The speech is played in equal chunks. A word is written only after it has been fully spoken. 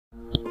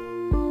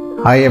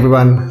Hi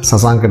everyone,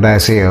 Sasanka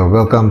Das here.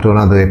 Welcome to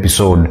another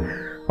episode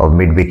of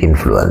Midweek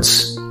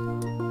Influence.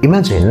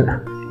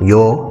 Imagine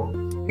you're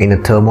in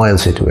a turmoil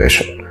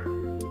situation,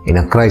 in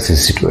a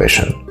crisis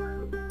situation.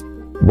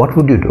 What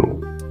would you do?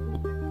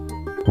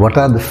 What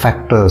are the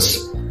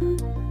factors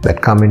that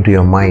come into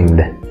your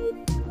mind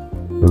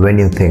when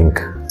you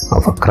think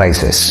of a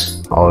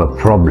crisis or a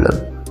problem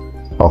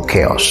or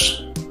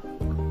chaos?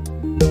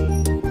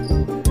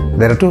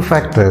 There are two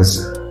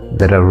factors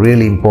that are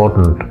really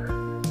important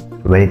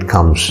when it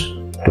comes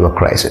to a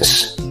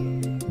crisis.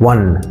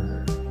 One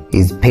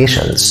is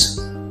patience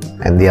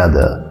and the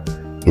other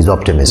is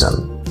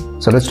optimism.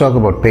 So let's talk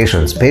about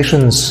patience.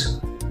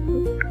 Patience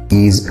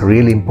is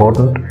really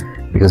important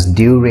because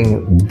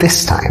during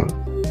this time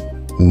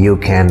you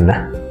can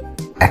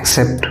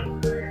accept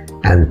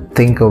and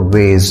think of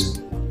ways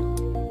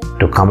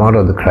to come out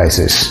of the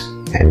crisis,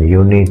 and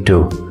you need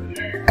to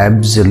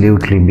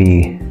absolutely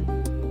be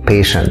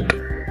patient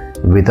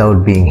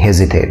without being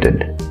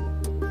hesitated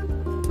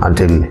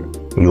until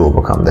you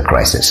overcome the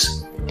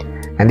crisis.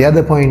 And the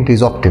other point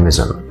is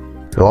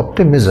optimism. So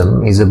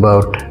optimism is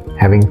about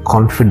having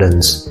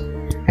confidence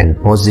and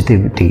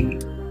positivity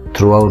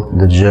throughout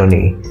the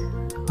journey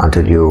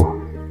until you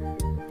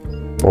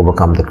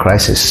overcome the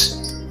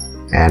crisis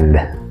and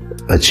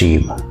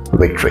achieve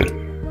victory.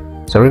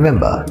 So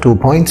remember, 2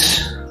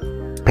 points: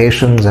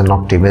 patience and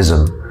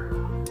optimism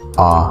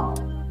are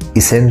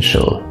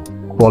essential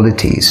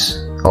qualities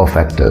or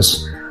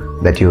factors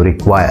that you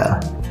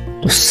require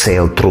to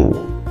sail through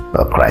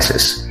a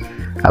crisis.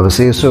 I will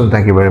see you soon.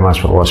 Thank you very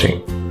much for watching.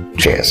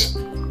 Cheers.